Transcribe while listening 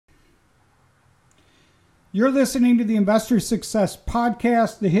You're listening to the Investor Success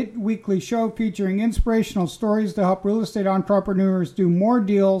Podcast, the hit weekly show featuring inspirational stories to help real estate entrepreneurs do more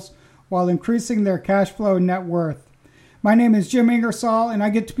deals while increasing their cash flow and net worth. My name is Jim Ingersoll, and I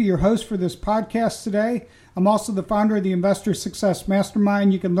get to be your host for this podcast today. I'm also the founder of the Investor Success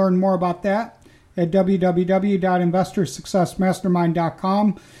Mastermind. You can learn more about that at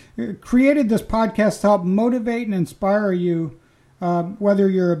www.investorsuccessmastermind.com. Created this podcast to help motivate and inspire you, whether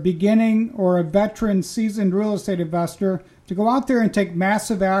you're a beginning or a veteran seasoned real estate investor, to go out there and take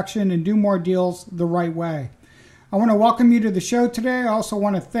massive action and do more deals the right way. I want to welcome you to the show today. I also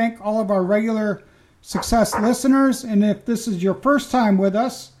want to thank all of our regular Success listeners, and if this is your first time with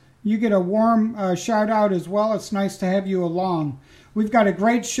us, you get a warm shout out as well. It's nice to have you along. We've got a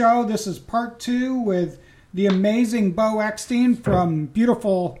great show. This is part 2 with the amazing Beau Eckstein from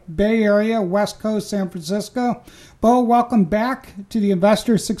beautiful Bay Area, West Coast, San Francisco. Beau, welcome back to the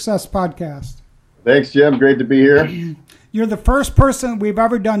Investor Success Podcast. Thanks, Jim. Great to be here. You're the first person we've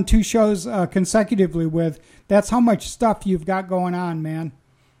ever done 2 shows consecutively with. That's how much stuff you've got going on, man.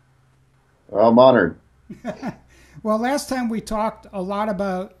 I'm honored. Well, last time we talked a lot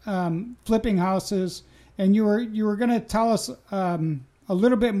about flipping houses, and you were going to tell us a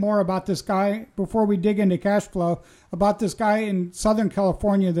little bit more about this guy before we dig into cash flow, about this guy in Southern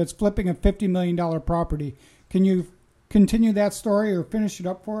California that's flipping a $50 million property. Can you continue that story or finish it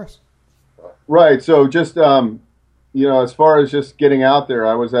up for us? Right. So just, as far as just getting out there,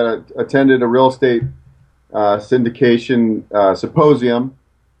 I was attended a real estate syndication symposium,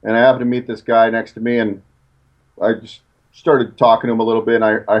 and I happened to meet this guy next to me, and I just started talking to him a little bit, and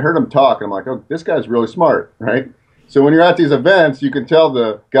I heard him talk, and I'm like, oh, this guy's really smart, right? So when you're at these events, you can tell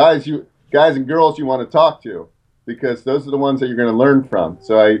the guys and girls you want to talk to, because those are the ones that you're going to learn from.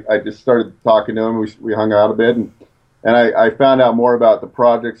 So I just started talking to him. We hung out a bit, and I found out more about the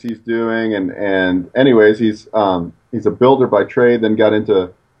projects he's doing, and anyways, he's a builder by trade, then got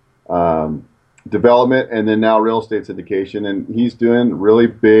into development, and then now real estate syndication, and he's doing really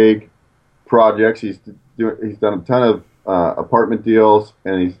big projects. He's done a ton of apartment deals,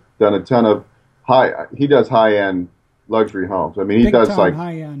 and he's done a ton of high-end luxury homes. I mean, he does like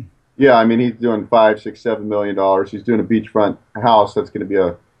high-end. Yeah, I mean, he's doing $5, $6, $7 million. He's doing a beachfront house that's going to be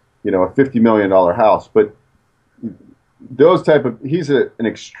a $50 million house. But he's an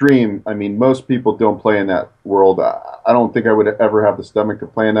extreme. I mean, most people don't play in that world. I don't think I would ever have the stomach to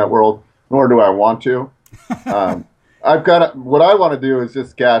play in that world, nor do I want to. What I want to do is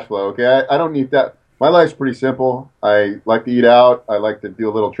just cash flow. Okay, I don't need that. My life's pretty simple. I like to eat out. I like to do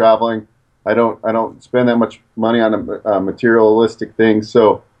a little traveling. I don't spend that much money on materialistic things.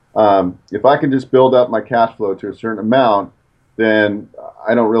 So if I can just build up my cash flow to a certain amount, then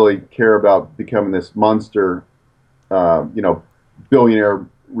I don't really care about becoming this monster, billionaire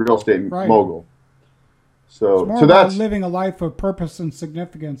real estate mogul. So that's living a life of purpose and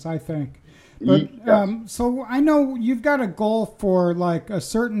significance, I think. But yes. So I know you've got a goal for like a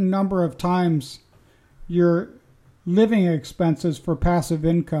certain number of times your living expenses for passive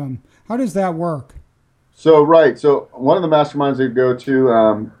income. How does that work? So one of the masterminds I go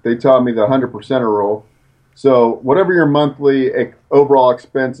to, they taught me the 100%er rule. So whatever your monthly overall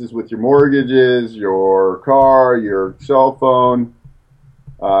expenses with your mortgages, your car, your cell phone,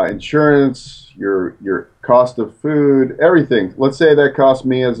 insurance, your cost of food, everything. Let's say that cost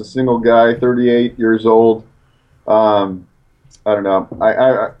me as a single guy, 38 years old. I don't know.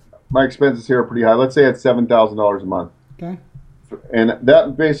 My expenses here are pretty high. Let's say it's $7,000 a month. Okay. And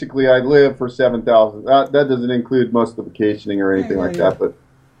that basically I live for $7,000. That doesn't include most of the vacationing or anything like that.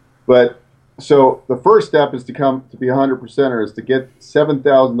 But so the first step is to be 100%er is to get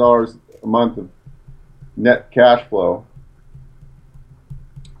 $7,000 a month of net cash flow.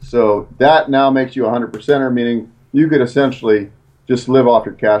 So that now makes you 100%er, meaning you could essentially just live off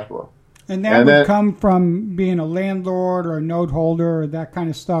your cash flow. And that would come from being a landlord or a note holder or that kind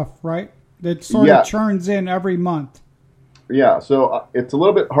of stuff, right? That sort of churns in every month. Yeah, so it's a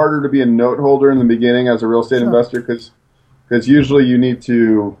little bit harder to be a note holder in the beginning as a real estate investor because usually you need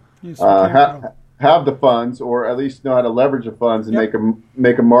to have the funds, or at least know how to leverage the funds and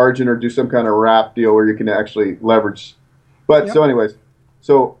make a margin or do some kind of wrap deal where you can actually leverage. But so anyways,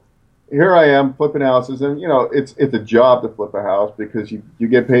 so here I am flipping houses, and it's a job to flip a house because you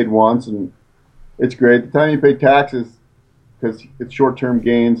get paid once and it's great. The time you pay taxes, because it's short-term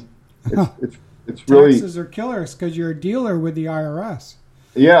gains, it's really taxes are killers because you're a dealer with the IRS.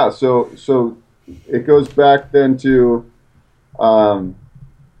 Yeah, so it goes back then to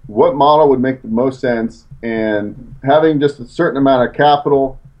what model would make the most sense, and having just a certain amount of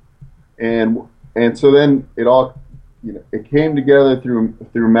capital, and so then it all, it came together through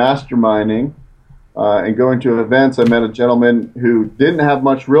masterminding, and going to events, I met a gentleman who didn't have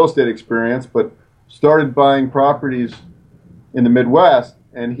much real estate experience, but started buying properties in the Midwest,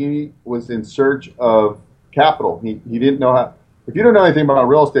 and he was in search of capital. He didn't know how. If you don't know anything about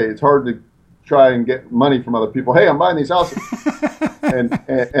real estate, it's hard to try and get money from other people. Hey, I'm buying these houses.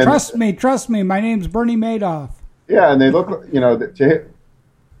 and Trust me. My name's Bernie Madoff. Yeah, and they look, to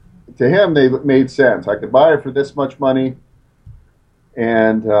him, they made sense. I could buy it for this much money,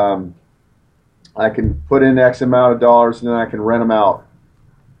 and I can put in X amount of dollars, and then I can rent them out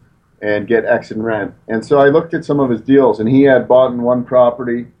and get X in rent. And so I looked at some of his deals, and he had bought in one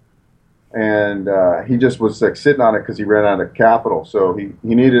property, and he just was like sitting on it because he ran out of capital. So he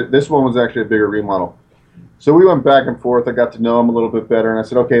needed, this one was actually a bigger remodel. So we went back and forth. I got to know him a little bit better, and I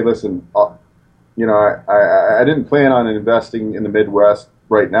said, okay, listen, I didn't plan on investing in the Midwest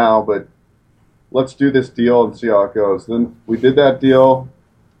right now, but let's do this deal and see how it goes. Then we did that deal,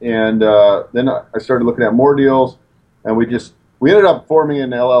 and then I started looking at more deals, and we ended up forming an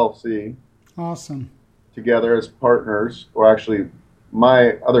LLC. Awesome. Together as partners, or actually,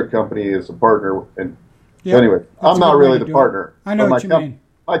 my other company is a partner. And so anyway, I'm not really the partner. I know what you mean.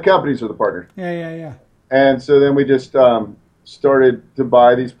 My companies are the partners. Yeah. And so then we just started to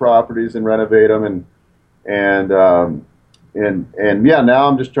buy these properties and renovate them, and now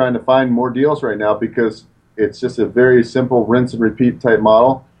I'm just trying to find more deals right now because it's just a very simple rinse and repeat type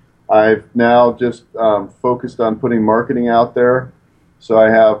model. I've now just focused on putting marketing out there. So I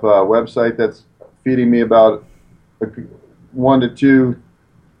have a website that's feeding me about 1 to 2,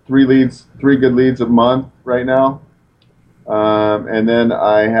 3 good leads a month right now. And then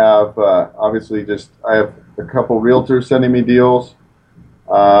I have I have a couple realtors sending me deals.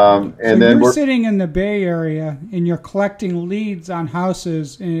 And so then you're sitting in the Bay Area and you're collecting leads on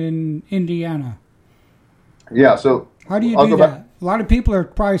houses in Indiana. Yeah. So how do you do that? A lot of people are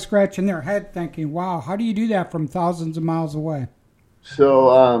probably scratching their head thinking, wow, how do you do that from thousands of miles away?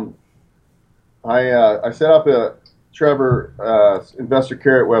 So I set up a Trevor Investor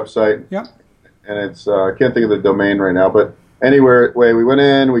Carrot website. Yep. And it's I can't think of the domain right now, but anyway, we went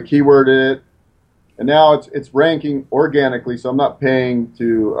in, we keyworded it, and now it's ranking organically. So I'm not paying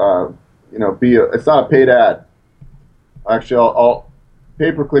to it's not a paid ad. Actually, I'll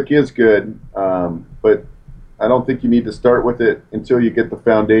pay-per-click is good, but I don't think you need to start with it until you get the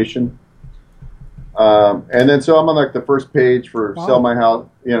foundation. And then so I'm on like the first page for Sell My House.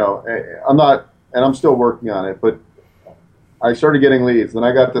 I'm still working on it, but I started getting leads. Then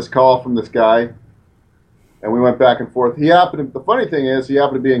I got this call from this guy, and we went back and forth. The funny thing is, he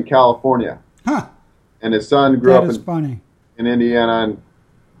happened to be in California. Huh. And his son grew up in Indiana,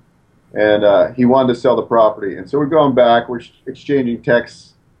 and he wanted to sell the property. And so we're going back. We're exchanging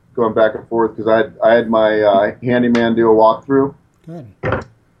texts, going back and forth, because I had my handyman do a walkthrough. Good.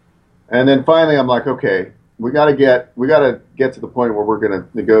 And then finally, I'm like, okay, we got to get to the point where we're going to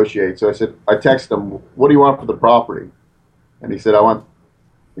negotiate. So I texted him, what do you want for the property? And he said, I want,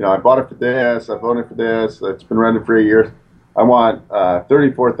 I bought it for this, I've owned it for this, it's been rented for 8 years. I want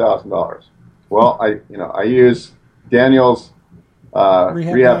 $34,000. Well, I use Daniel's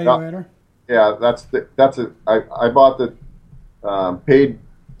rehab evaluator. Yeah, I bought the paid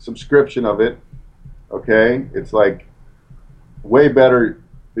subscription of it. Okay, it's like way better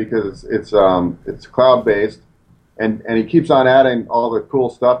because it's cloud based, and he keeps on adding all the cool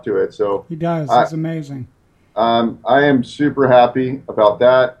stuff to it. So he does. It's amazing. I am super happy about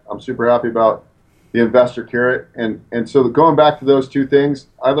that. I'm super happy about the Investor Carrot. And so going back to those two things,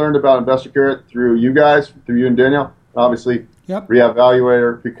 I learned about Investor Carrot through you guys, through you and Daniel, obviously Rehab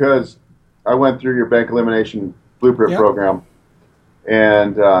Evaluator, because I went through your bank elimination blueprint program.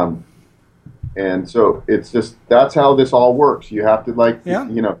 And so it's just, that's how this all works. You have to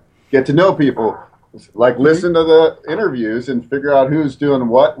get to know people, listen to the interviews and figure out who's doing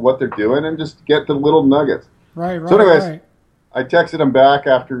what they're doing, and just get the little nuggets. Right. So anyways, I texted him back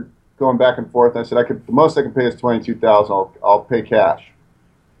after going back and forth. I said, the most I can pay is $22,000. I'll pay cash.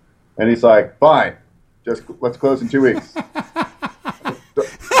 And he's like, fine, let's close in 2 weeks.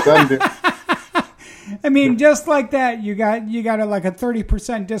 I mean, just like that, you got like a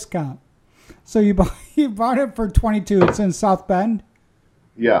 30% discount. So you bought it for $22. It's in South Bend.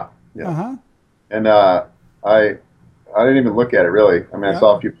 Yeah. Uh-huh. And I didn't even look at it really. I mean, I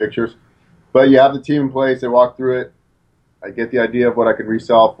saw a few pictures, but you have the team in place. They walk through it. I get the idea of what I could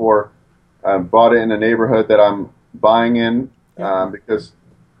resell for. Bought it in a neighborhood that I'm buying in because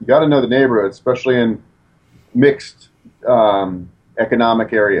you got to know the neighborhood, especially in mixed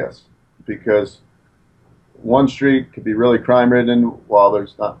economic areas, because one street could be really crime-ridden while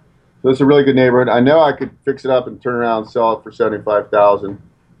there's not. So it's a really good neighborhood. I know I could fix it up and turn around and sell it for $75,000,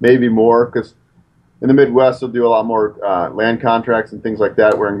 maybe more, because in the Midwest, they'll do a lot more land contracts and things like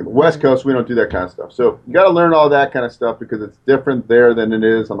that. Where in the West Coast, we don't do that kind of stuff. So you got to learn all that kind of stuff because it's different there than it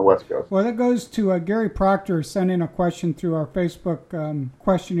is on the West Coast. Well, that goes to Gary Proctor sent in a question through our Facebook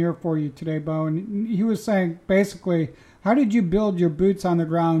questionnaire for you today, Beau. And he was saying, basically, how did you build your boots on the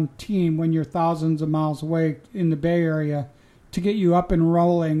ground team when you're thousands of miles away in the Bay Area to get you up and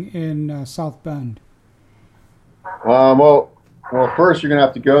rolling in South Bend? Well, first you're going to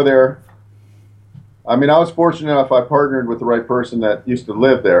have to go there. I mean, I was fortunate enough I partnered with the right person that used to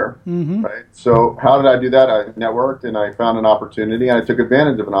live there, right? So how did I do that? I networked and I found an opportunity and I took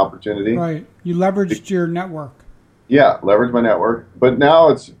advantage of an opportunity. Right. You leveraged your network. Yeah, leveraged my network. But now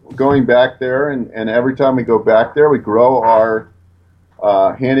it's going back there, and every time we go back there, we grow our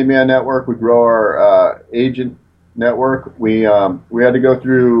handyman network, we grow our agent network. We had to go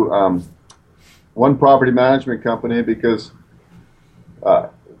through one property management company because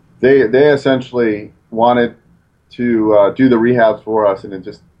they essentially wanted to do the rehabs for us, and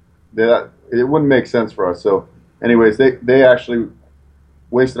it wouldn't make sense for us. So, anyways, they actually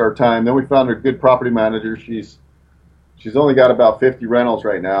wasted our time. Then we found a good property manager. She's only got about 50 rentals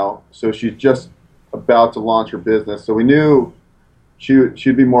right now, so she's just about to launch her business. So we knew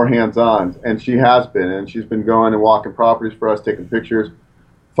she'd be more hands-on, and she has been. And she's been going and walking properties for us, taking pictures,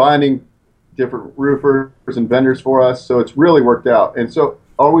 finding different roofers and vendors for us. So it's really worked out. And so,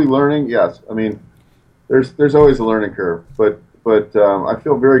 are we learning? Yes. I mean, there's always a learning curve, but I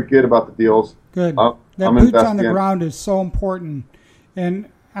feel very good about the deals. Good. That boots on the ground is so important. And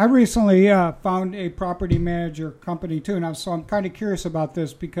I recently found a property manager company too, and so I'm kind of curious about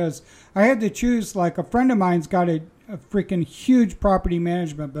this because I had to choose. Like a friend of mine's got a freaking huge property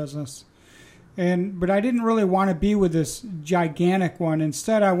management business, but I didn't really want to be with this gigantic one.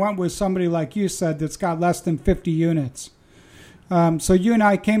 Instead, I went with somebody like you said that's got less than 50 units. So you and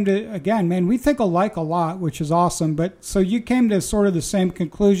I came to, again, man, we think alike a lot, which is awesome. But so you came to sort of the same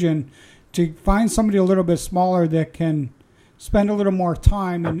conclusion to find somebody a little bit smaller that can spend a little more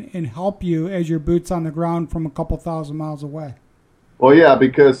time and help you as your boots on the ground from a couple thousand miles away. Well, yeah,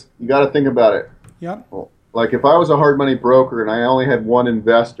 because you got to think about it. Yep. Well, like if I was a hard money broker and I only had one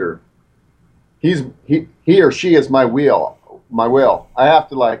investor, he or she is my wheel. I have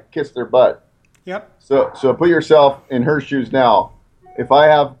to like kiss their butt. Yep. So put yourself in her shoes now. If I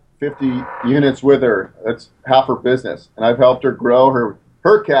have 50 units with her, that's half her business, and I've helped her grow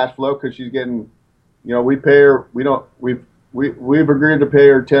her cash flow because she's getting, we pay her. We've agreed to pay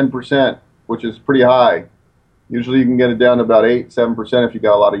her 10%, which is pretty high. Usually you can get it down to about 7% if you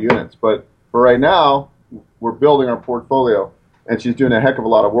got a lot of units. But for right now, we're building our portfolio, and she's doing a heck of a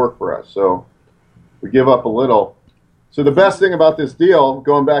lot of work for us. So we give up a little. So the best thing about this deal,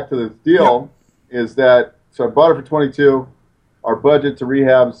 going back to this deal, is that, so I bought it for 22. Our budget to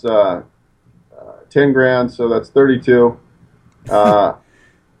rehab's 10 grand, so that's 32. And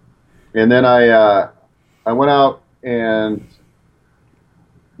then I went out and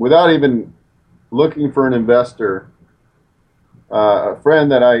without even looking for an investor, a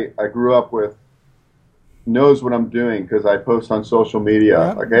friend that I grew up with knows what I'm doing because I post on social media.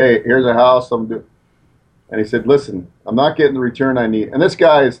 Yep. Like, hey, here's a house I'm doing. And he said, listen, I'm not getting the return I need. And this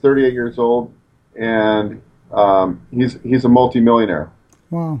guy is 38 years old, and he's a multimillionaire.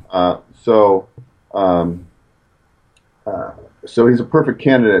 Wow. So he's a perfect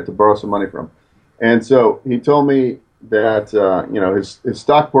candidate to borrow some money from. And so he told me that his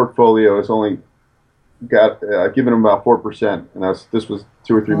stock portfolio has only got given him about 4%, and this was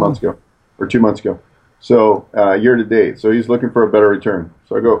 2 or 3 months ago, or 2 months ago. So year to date, so he's looking for a better return.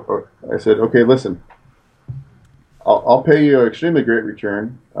 So I said, okay, listen, I'll pay you an extremely great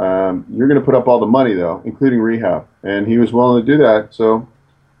return. You're going to put up all the money though, including rehab, and he was willing to do that. So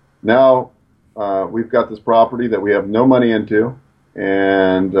now we've got this property that we have no money into.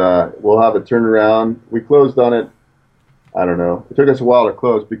 And we'll have it turned around. We closed on it, I don't know. It took us a while to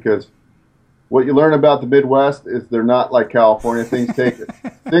close because what you learn about the Midwest is they're not like California.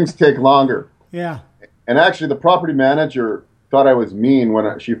 Things take longer. Yeah. And actually, the property manager thought I was mean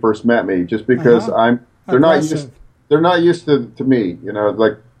when she first met me, just because they're not used to me.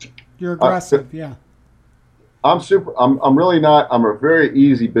 Like you're aggressive. Yeah. I'm really not. I'm a very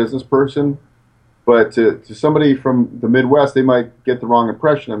easy business person. But to somebody from the Midwest, they might get the wrong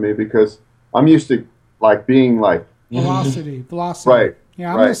impression of me because I'm used to like being like velocity. Right.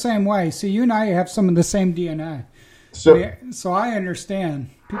 Yeah, I'm the same way. See, you and I have some of the same DNA. So I understand.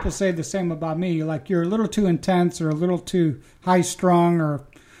 People say the same about me. Like you're a little too intense or a little too high strung, or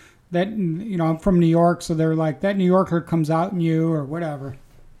that I'm from New York, so they're like that New Yorker comes out in you or whatever.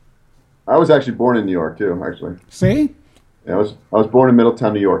 I was actually born in New York too. Actually. See? Yeah, I was born in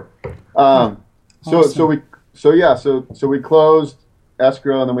Middletown, New York. Awesome. So we closed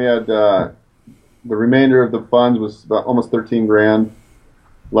escrow, and then we had the remainder of the funds was about almost 13 grand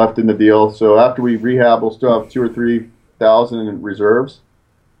left in the deal. So after we rehab, we'll still have 2 or 3,000 in reserves.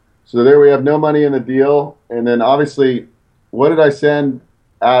 So there we have no money in the deal. And then obviously, what did I send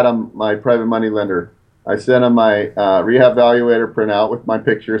Adam, my private money lender? I sent him my rehab evaluator printout with my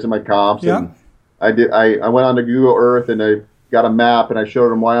pictures and my comps. Yeah. And I went on to Google Earth and I got a map and I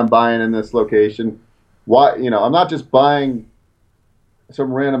showed him why I'm buying in this location. Why, I'm not just buying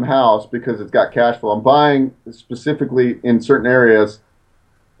some random house because it's got cash flow. I'm buying specifically in certain areas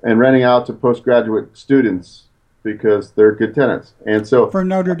and renting out to postgraduate students because they're good tenants. And so For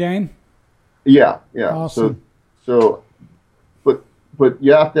Notre Dame? yeah. Awesome. But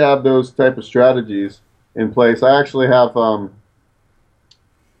you have to have those type of strategies in place. I actually have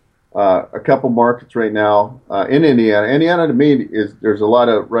a couple markets right now in Indiana. Indiana to me there's a lot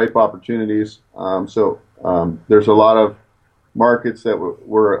of ripe opportunities. There's a lot of markets that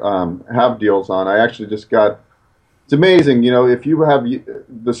have deals on. I actually just got. It's amazing, if you have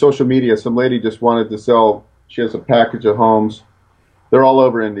the social media. Some lady just wanted to sell. She has a package of homes. They're all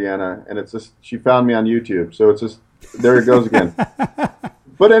over Indiana, and it's just she found me on YouTube. So it's just there it goes again.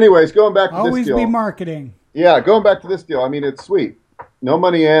 But anyways, going back to this deal. Always be marketing. Yeah, going back to this deal. I mean, it's sweet. No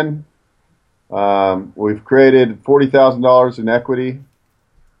money in. We've created $40,000 in equity.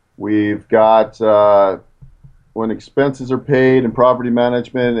 We've got when expenses are paid and property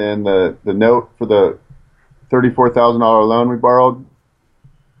management and the note for the $34,000 loan we borrowed.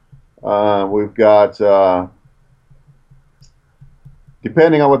 We've got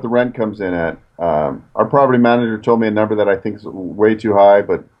depending on what the rent comes in at. Our property manager told me a number that I think is way too high,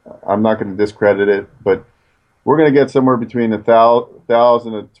 but I'm not going to discredit it. But we're going to get somewhere between $1,000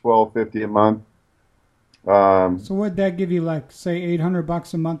 and $1,250 a month. So would that give you say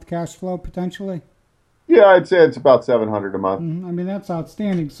 $800 a month cash flow potentially? Yeah, I'd say it's about $700 a month. I mean, that's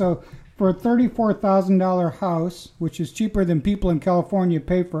outstanding. So for a $34,000 house, which is cheaper than people in California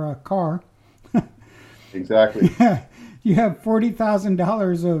pay for a car. Exactly. You have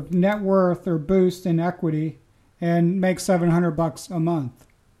 $40,000 of net worth or boost in equity and make $700 a month.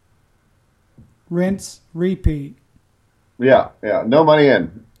 Rinse, repeat. Yeah. No money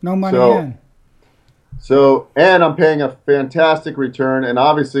in. No money in. So, and I'm paying a fantastic return. And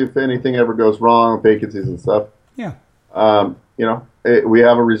obviously, if anything ever goes wrong, vacancies and stuff, yeah, we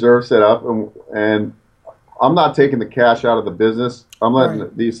have a reserve set up, and I'm not taking the cash out of the business. I'm letting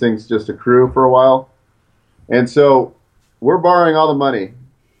these things just accrue for a while. And so we're borrowing all the money.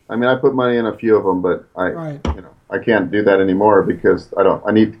 I mean, I put money in a few of them, but I can't do that anymore because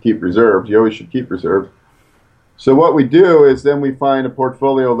I need to keep reserves. You always should keep reserves. So what we do is then we find a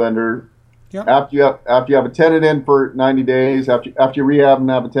portfolio lender. Yep. After you have a tenant in for 90 days, after you rehab and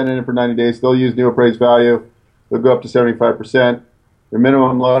have a tenant in for 90 days, they'll use new appraised value. They'll go up to 75%. Their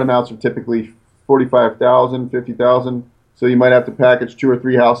minimum loan amounts are typically $45,000, $50,000. So you might have to package 2 or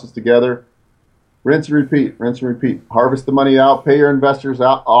 3 houses together. Rinse and repeat. Rinse and repeat. Harvest the money out. Pay your investors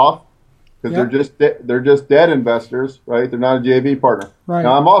off because they're just dead investors, right? They're not a JV partner. Right.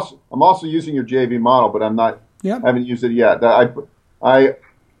 Now I'm also using your JV model, but I'm not. Yep. I haven't used it yet.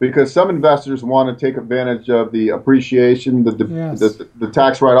 Because some investors want to take advantage of the appreciation, the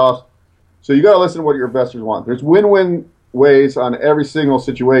tax write-offs. So you got to listen to what your investors want. There's win-win ways on every single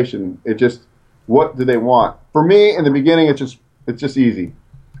situation. It just, what do they want? For me, in the beginning, it's just easy.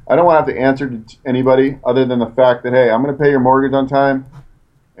 I don't want to have to answer to anybody other than the fact that, hey, I'm going to pay your mortgage on time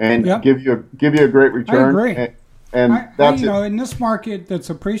and give you a great return. I agree. And that's it. In this market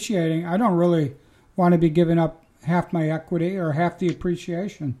that's appreciating, I don't really want to be giving up half my equity or half the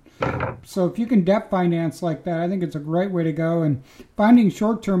appreciation. So if you can debt finance like that, I think it's a great way to go. And finding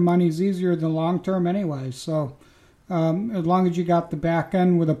short-term money is easier than long-term anyway. So as long as you got the back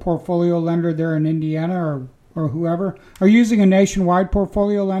end with a portfolio lender there in Indiana or whoever. Are you using a nationwide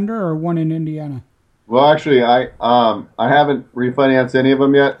portfolio lender or one in Indiana? Well, actually, I haven't refinanced any of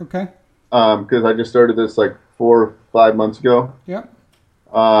them yet. Okay. Because I just started this 4 or 5 months ago. Yep.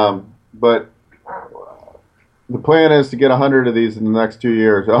 But the plan is to get 100 of these in the next 2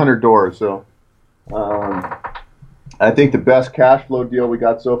 years, 100 doors. So I think the best cash flow deal we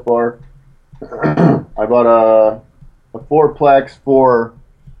got so far, I bought a fourplex for,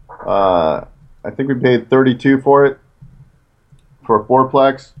 I think we paid $32 for it, for a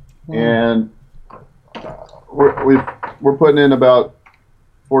fourplex. Wow. And we're putting in about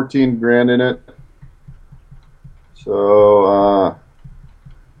 14 grand in it. So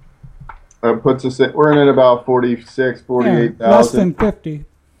that puts us we're in at about 46, 48,000. Less than 50.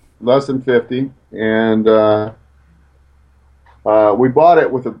 Less than 50. And We bought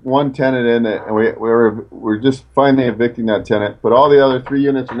it with one tenant in it, and we're just finally evicting that tenant. But all the other 3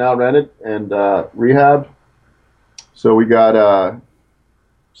 units are now rented and rehabbed. So we got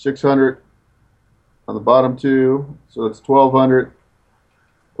 600 on the bottom two, so it's 1,200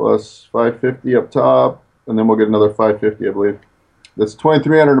 plus 550 up top, and then we'll get another 550, I believe. That's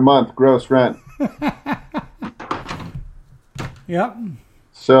 2,300 a month gross rent. Yep.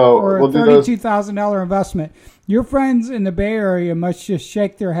 So or a we'll do those. $32,000 investment. Your friends in the Bay Area must just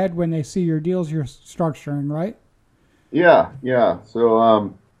shake their head when they see your deals you're structuring, right? Yeah.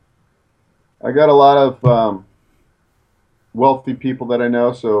 So I got a lot of wealthy people that I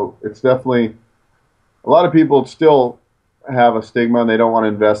know, so it's definitely a lot of people still have a stigma and they don't want to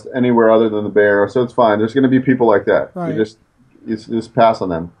invest anywhere other than the Bay Area. So it's fine. There's going to be people like that. Right. You just pass on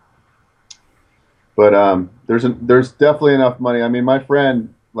them. But there's definitely enough money. I mean, my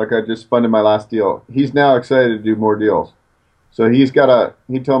friend, like I just funded my last deal, he's now excited to do more deals. So he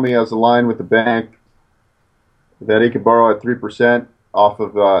told me he has a line with the bank that he could borrow at 3% off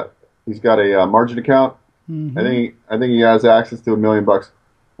of, he's got a margin account. Mm-hmm. I think he has access to $1 million.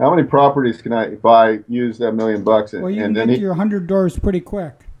 How many properties can I use that $1 million? Well, you can get to your 100 doors pretty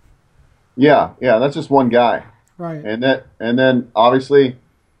quick. Yeah, that's just one guy. Right. And then obviously,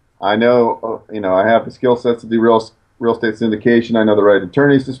 I know, I have the skill sets to do real estate syndication. I know the right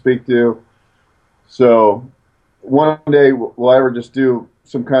attorneys to speak to. So one day, will I ever just do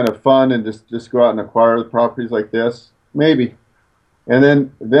some kind of fun and just go out and acquire the properties like this? Maybe. And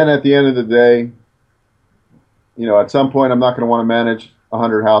then at the end of the day, at some point, I'm not going to want to manage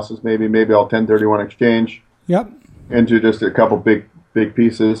 100 houses. Maybe I'll 1031 exchange. Yep. Into just a couple big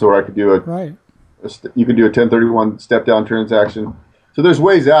pieces, or I could do you could do a 1031 step down transaction. So there's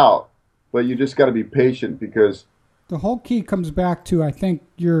ways out, but you just got to be patient because the whole key comes back to, I think,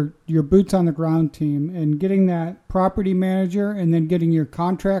 your boots on the ground team and getting that property manager and then getting your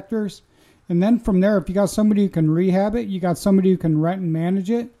contractors. And then from there, if you got somebody who can rehab it, you got somebody who can rent and manage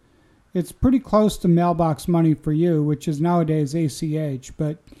it, it's pretty close to mailbox money for you, which is nowadays ACH.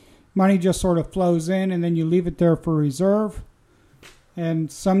 But money just sort of flows in and then you leave it there for reserve. And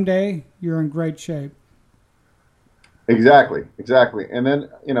someday you're in great shape. Exactly. And then,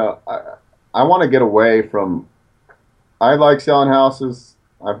 I want to get away from, I like selling houses.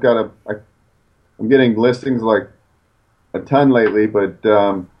 I'm getting listings like a ton lately, but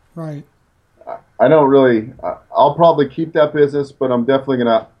right. I don't really, I'll probably keep that business, but I'm definitely going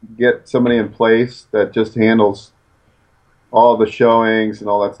to get somebody in place that just handles all the showings and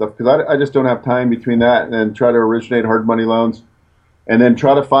all that stuff. Because I just don't have time between that and then try to originate hard money loans and then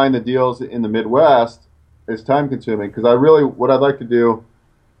try to find the deals in the Midwest is time consuming. Because what I'd like to do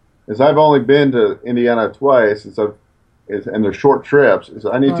is I've only been to Indiana twice, and they're short trips. Is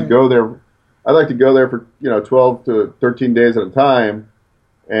I need to go there. I'd like to go there for 12 to 13 days at a time,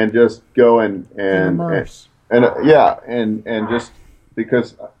 and just go and just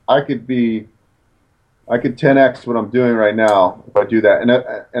because I could 10x what I'm doing right now if I do that,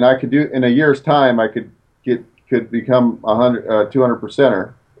 and I could do in a year's time I could become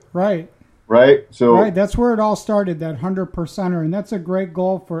 200%er. Right. So that's where it all started, that 100%er, and that's a great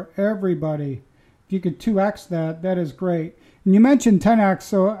goal for everybody. If you could 2x that is great. And you mentioned 10x,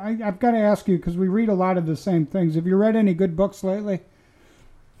 so I've got to ask you because we read a lot of the same things. Have you read any good books lately?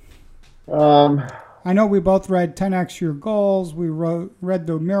 I know we both read 10x Your Goals. We read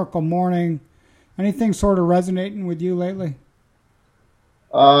The Miracle Morning. Anything sort of resonating with you lately?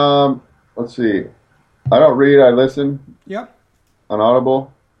 Let's see. I don't read. I listen. Yep. On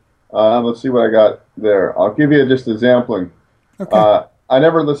Audible. Let's see what I got there. I'll give you just a sampling. Okay. I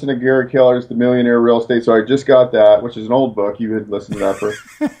never listened to Gary Keller's The Millionaire Real Estate, so I just got that, which is an old book. You had listened to that for.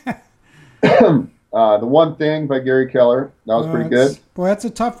 The One Thing by Gary Keller. That was pretty good. Boy, that's a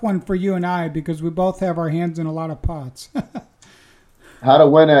tough one for you and I because we both have our hands in a lot of pots. How to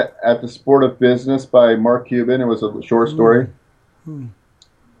Win at the Sport of Business by Mark Cuban. It was a short story. Ooh.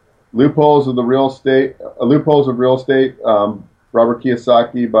 Loopholes of Real Estate. Robert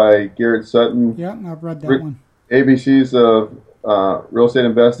Kiyosaki by Garrett Sutton. Yeah, I've read that one. ABCs of Real Estate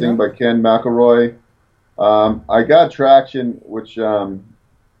Investing by Ken McElroy. I got Traction, which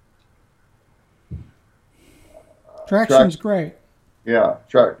Traction's great. Yeah,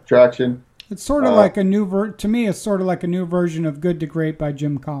 Traction. It's sort of like a new to me. It's sort of like a new version of Good to Great by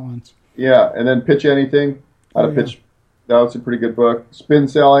Jim Collins. Yeah, and then Pitch Anything. How to pitch. That was a pretty good book. Spin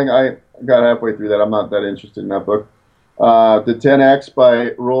Selling. I got halfway through that. I'm not that interested in that book. The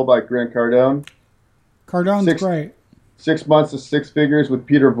 10X Rule by Grant Cardone. Cardone's great. 6 months to Six Figures with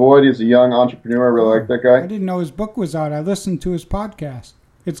Peter Voigt. He's a young entrepreneur. I really like that guy. I didn't know his book was out. I listened to his podcast.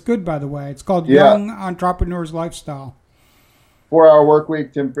 It's good, by the way. It's called Young Entrepreneur's Lifestyle. 4 Hour Work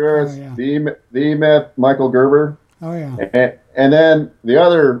Week, Tim Ferriss, Oh, yeah. the E-Myth, Michael Gerber. Oh, yeah. And then the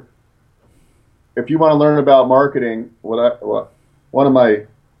other, if you want to learn about marketing, one of my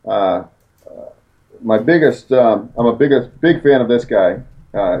my biggest, I'm a big fan of this guy.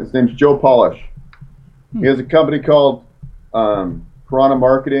 His name's Joe Polish. He has a company called Piranha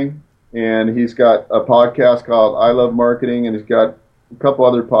Marketing, and he's got a podcast called I Love Marketing, and he's got a couple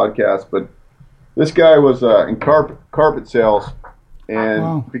other podcasts. But this guy was in carpet sales, and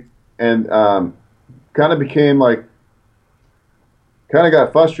wow. kind of became like, kind of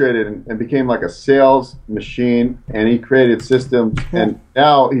got frustrated and became like a sales machine, and he created systems, and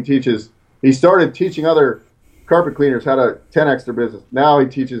now he started teaching other carpet cleaners how to 10x their business. Now he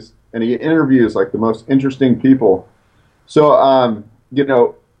teaches and he interviews like the most interesting people. So, I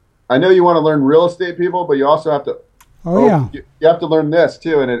know you want to learn real estate, people, but you also have to, you have to learn this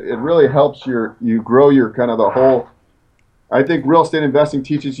too. And it really helps you grow your kind of the whole, I think real estate investing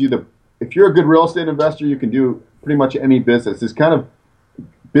teaches you if you're a good real estate investor, you can do pretty much any business. It's kind of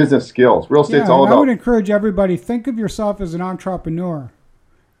business skills. Real estate's all about. I would encourage everybody, think of yourself as an entrepreneur.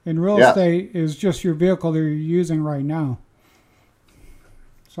 And real estate is just your vehicle that you're using right now.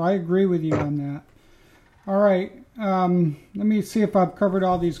 So I agree with you on that. All right. Let me see if I've covered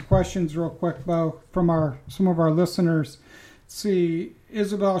all these questions real quick, Beau, from some of our listeners. Let's see.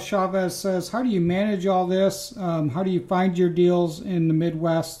 Isabel Chavez says, how do you manage all this? How do you find your deals in the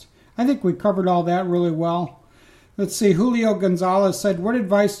Midwest? I think we covered all that really well. Let's see. Julio Gonzalez said, what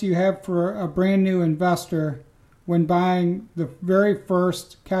advice do you have for a brand new investor when buying the very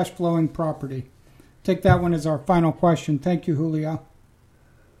first cash flowing property? Take that one as our final question. Thank you, Julio.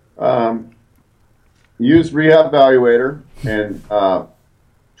 Use Rehab Evaluator and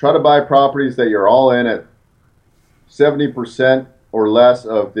try to buy properties that you're all in at 70% or less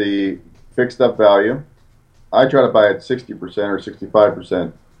of the fixed up value. I try to buy it 60% or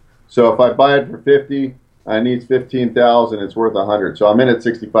 65%. So if I buy it for 50, I need 15,000, it's worth 100. So I'm in at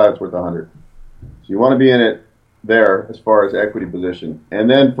 65, it's worth 100. So you want to be in it there as far as equity position. And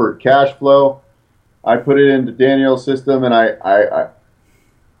then for cash flow, I put it into Daniel's system, and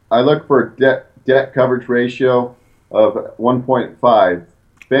I look for debt coverage ratio of 1.5.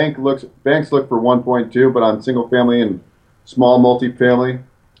 Banks look for 1.2, but on single family and small multifamily,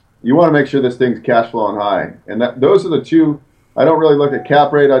 you want to make sure this thing's cash flowing high. And those are the two. I don't really look at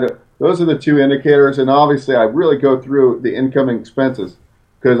cap rate. Those are the two indicators, and obviously I really go through the incoming expenses,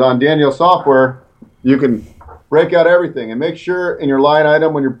 because on Daniel software you can break out everything and make sure in your line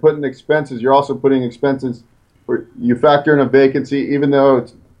item when you're putting expenses, you're also putting expenses where you factor in a vacancy, even though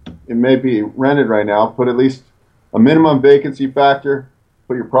it may be rented right now. Put at least a minimum vacancy factor.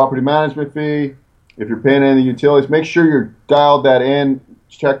 Put your property management fee. If you're paying any utilities, make sure you're dialed that in.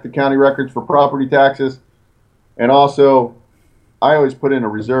 Check the county records for property taxes, and also I always put in a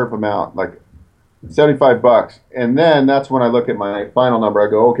reserve amount, like $75, and then that's when I look at my final number. I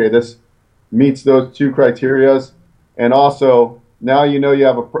go, okay, this meets those two criterias, and also now you know you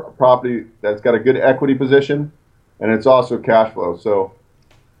have a property that's got a good equity position, and it's also cash flow. So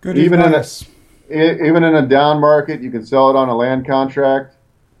good even advice. Even in a down market, you can sell it on a land contract,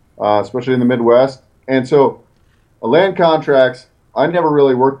 especially in the Midwest. And so land contracts, I never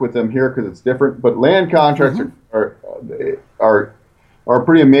really worked with them here because it's different, but land contracts are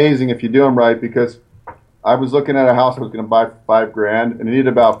pretty amazing if you do them right, because I was looking at a house I was going to buy for $5,000 and it needed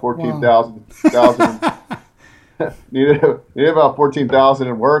about 14,000 needed about 14,000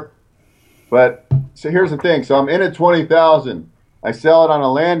 in work. But so here's the thing. So I'm in at 20,000. I sell it on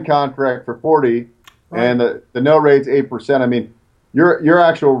a land contract for 40, and the note rate's 8%. I mean, your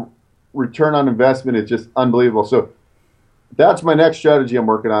actual return on investment is just unbelievable. So that's my next strategy I'm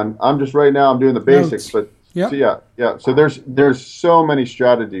working on. I'm just right now I'm doing the basics, but so yeah. So there's so many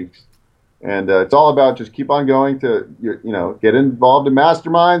strategies, and it's all about just keep on going to get involved in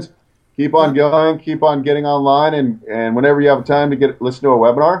masterminds, keep on going, keep on getting online, and whenever you have time to listen to a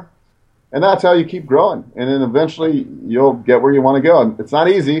webinar, and that's how you keep growing, and then eventually you'll get where you want to go. And it's not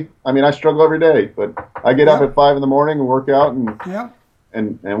easy. I mean, I struggle every day, but I get up at 5 in the morning and work out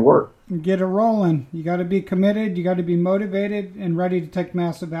and work. Get it rolling. You got to be committed. You got to be motivated and ready to take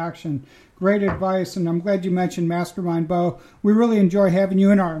massive action. Great advice, and I'm glad you mentioned Mastermind, Beau. We really enjoy having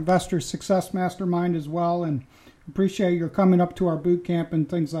you in our Investor Success Mastermind as well, and appreciate your coming up to our boot camp and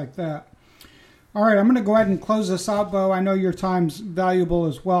things like that. All right, I'm going to go ahead and close this out, Beau. I know your time's valuable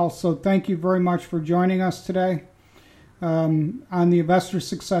as well, so thank you very much for joining us today on the Investor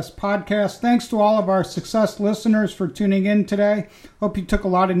Success Podcast. Thanks to all of our success listeners for tuning in today. Hope you took a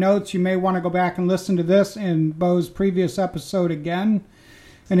lot of notes. You may want to go back and listen to this and Beau's previous episode again.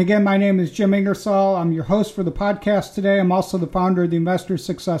 And again, my name is Jim Ingersoll. I'm your host for the podcast today. I'm also the founder of the Investor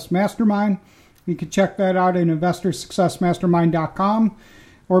Success Mastermind. You can check that out at investorsuccessmastermind.com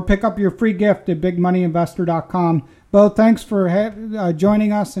or pick up your free gift at bigmoneyinvestor.com. Beau, thanks for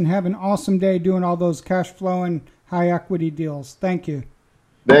joining us, and have an awesome day doing all those cash flow and high equity deals. Thank you.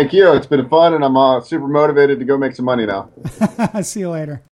 Thank you. It's been fun, and I'm super motivated to go make some money now. See you later.